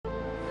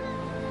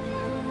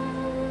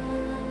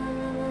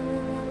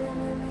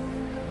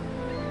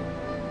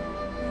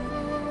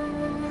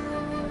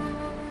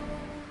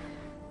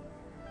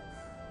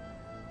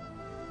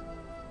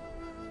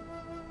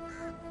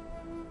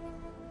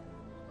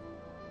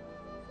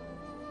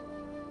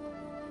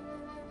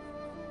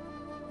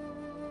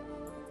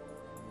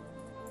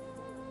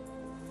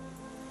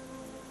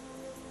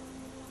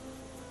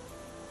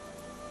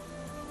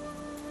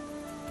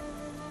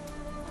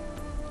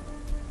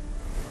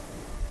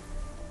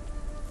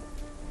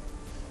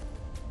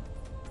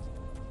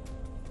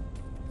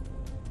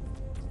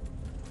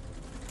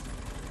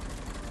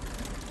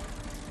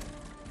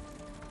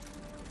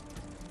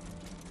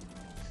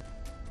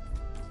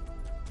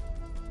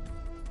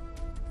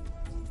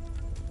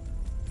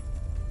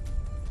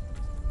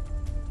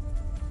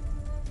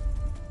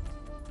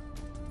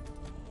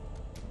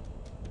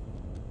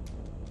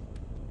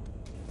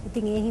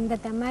ඉතින් ඒ හින්දා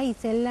තමයි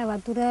ඉස්සෙල්ලා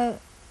වතුර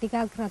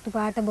ටිකක් රතු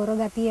පාට බොර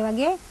ගතිය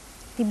වගේ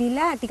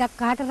තිබිලා ටිකක්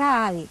කහට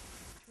ආවේ.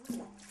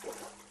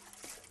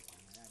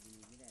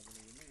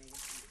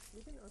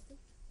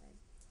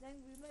 දැන්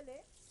විමලේ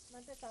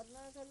මට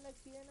කරුණා කරලා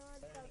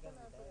කියනවාද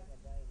කල්පනා කරලා.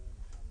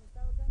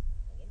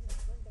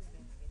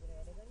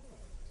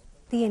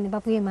 තියෙන්නේ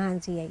බපුවේ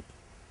මහන්සියයි.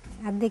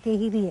 අත් දෙකේ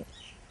හිරිය.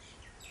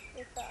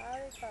 ඒක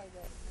ආවේ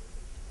කාගේ?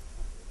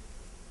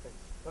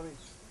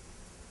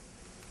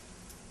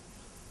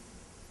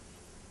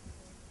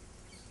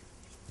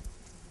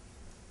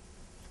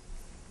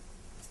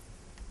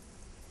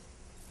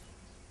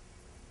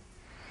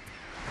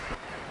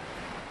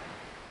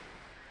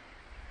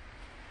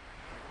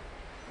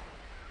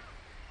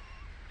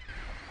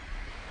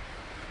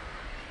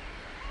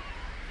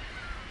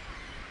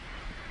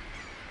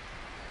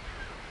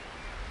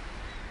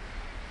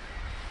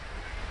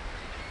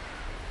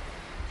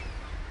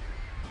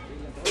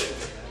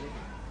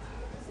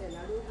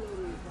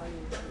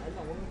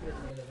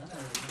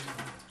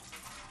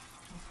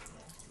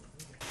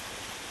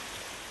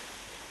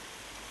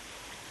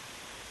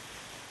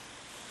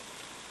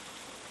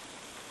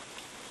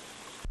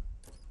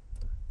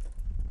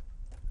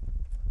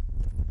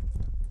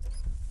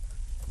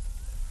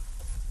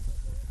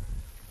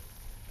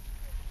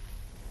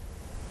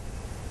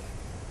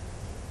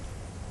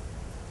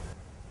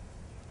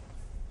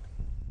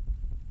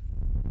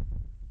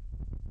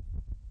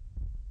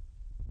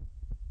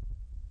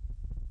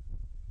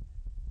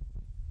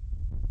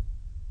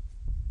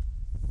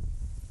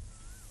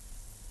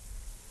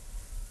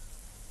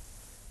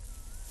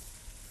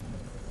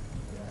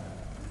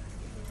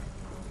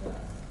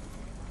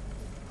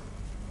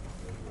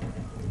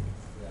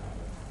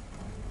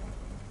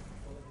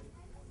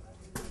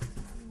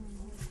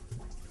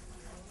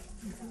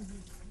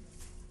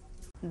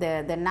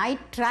 The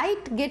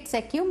nitrite gets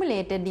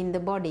accumulated in the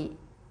body.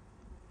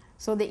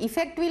 So the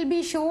effect will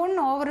be shown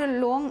over a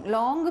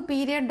long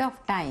period of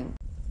time.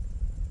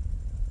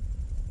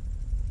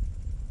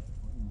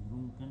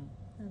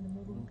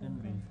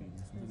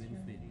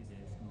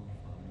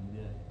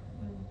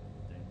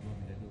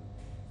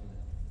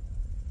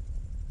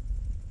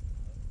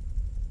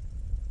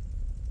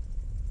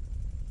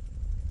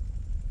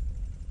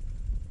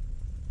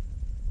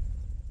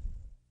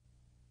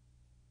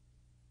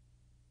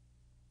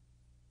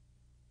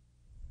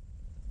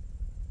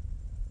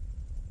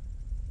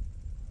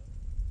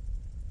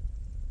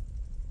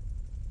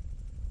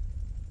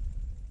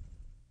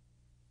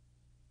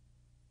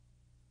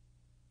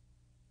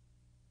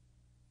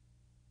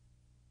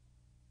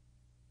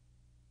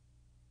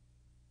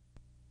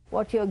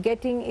 What you're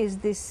getting is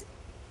this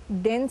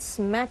dense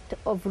mat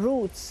of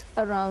roots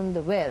around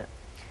the well.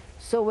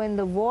 So when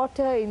the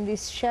water in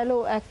this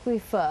shallow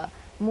aquifer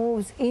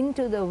moves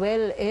into the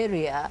well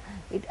area,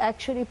 it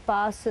actually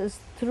passes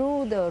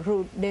through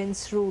the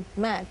dense root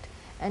mat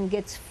and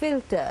gets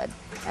filtered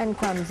and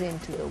comes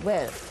into the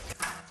well.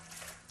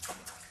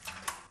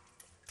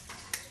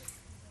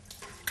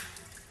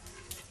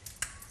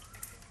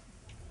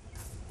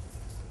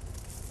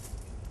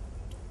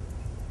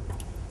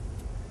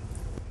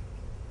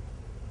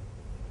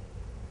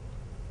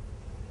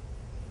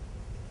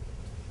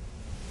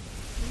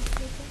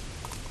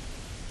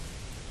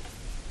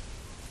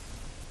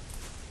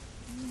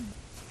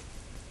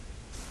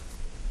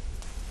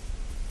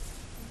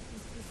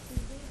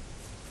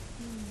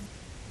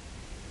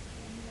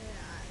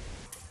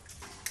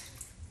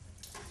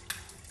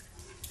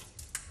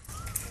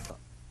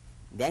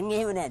 දැන්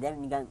එහෙම නෑ දැන්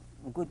නිකන්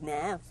මුකුත්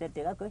නෑ ඔෆ්සෙට්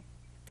එකක් ඔය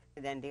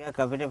දැන් ටිකක්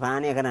අපිට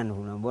පානය කරන්න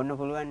පුළුවන් බොන්න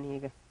පුළුවන්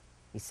මේක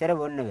ඉස්සර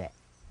බොන්න බෑ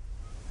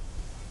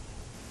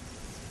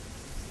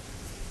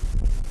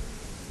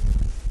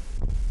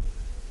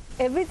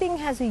Everything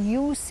has a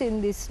use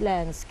in this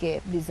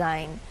landscape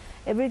design.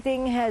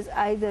 Everything has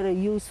either a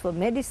use for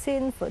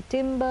medicine, for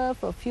timber,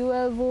 for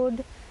fuel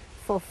wood,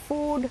 for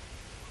food.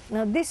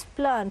 Now this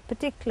plant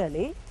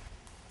particularly,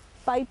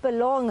 Piper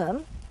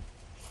longum,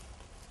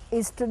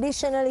 is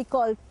traditionally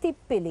called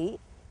tippili.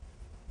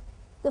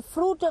 The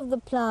fruit of the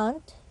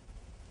plant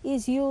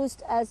is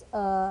used as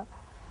a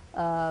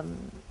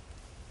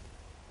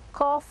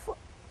cough,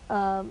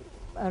 a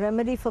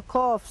remedy for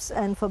coughs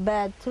and for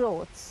bad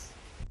throats.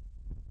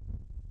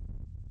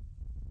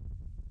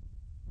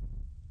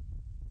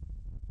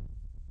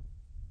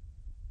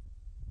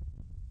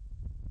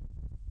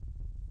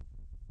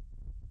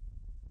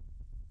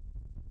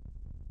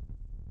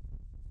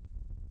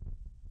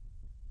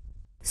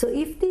 So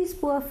if these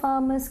poor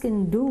farmers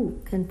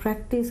can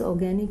practice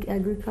organic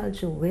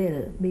agriculture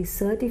well, be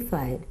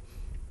certified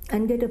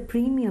and get a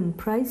premium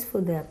price for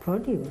their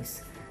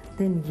produce,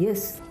 then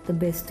yes, the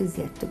best is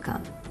yet to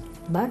come.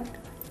 But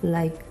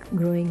like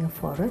growing a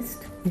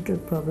forest, it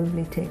will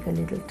probably take a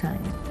little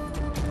time.